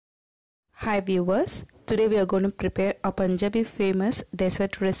Hi viewers, today we are going to prepare a Punjabi famous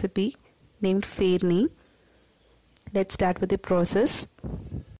dessert recipe named Phirni. Let's start with the process.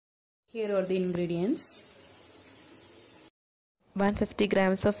 Here are the ingredients. 150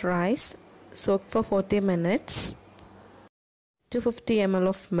 grams of rice soaked for 40 minutes, 250 ml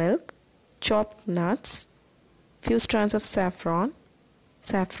of milk, chopped nuts, few strands of saffron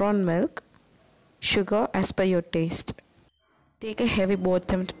milk, sugar as per your taste. Take a heavy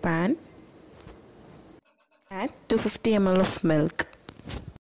bottomed pan. Add 250 ml of milk.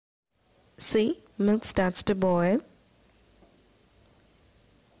 See, milk starts to boil.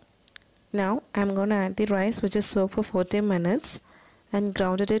 Now I am going to add the rice which is soaked for 40 minutes and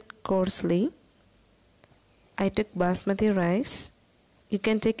grounded it coarsely. I took basmati rice. You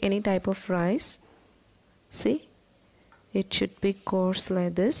can take any type of rice. See, it should be coarse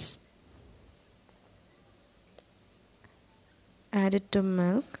like this. Add it to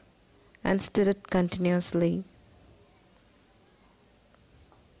milk and stir it continuously.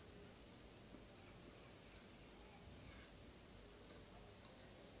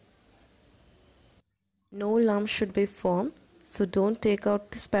 No lumps should be formed, so don't take out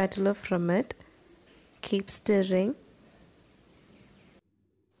the spatula from it. Keep stirring.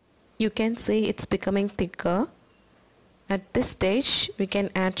 You can see it's becoming thicker. At this stage, we can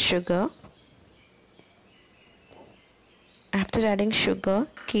add sugar. After adding sugar,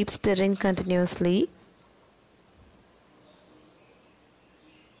 keep stirring continuously.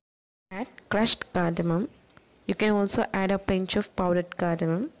 Add crushed cardamom. You can also add a pinch of powdered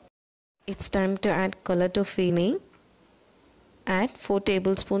cardamom. It's time to add color to Phirni. Add 4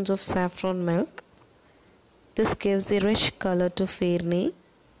 tablespoons of saffron milk. This gives the rich color to Phirni.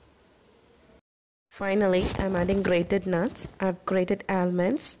 Finally, I'm adding grated nuts. I've grated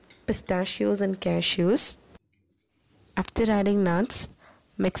almonds, pistachios and cashews. After adding nuts,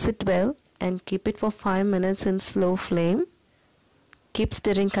 mix it well and keep it for 5 minutes in slow flame. Keep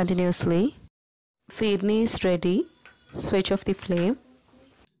stirring continuously. Phirni is ready. Switch off the flame.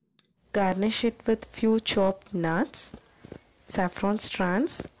 Garnish it with few chopped nuts, saffron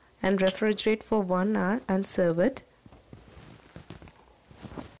strands and refrigerate for 1 hour and serve it.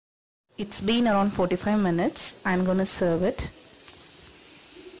 It's been around 45 minutes. I'm gonna serve it.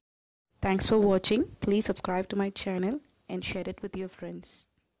 Thanks for watching. Please subscribe to my channel and share it with your friends.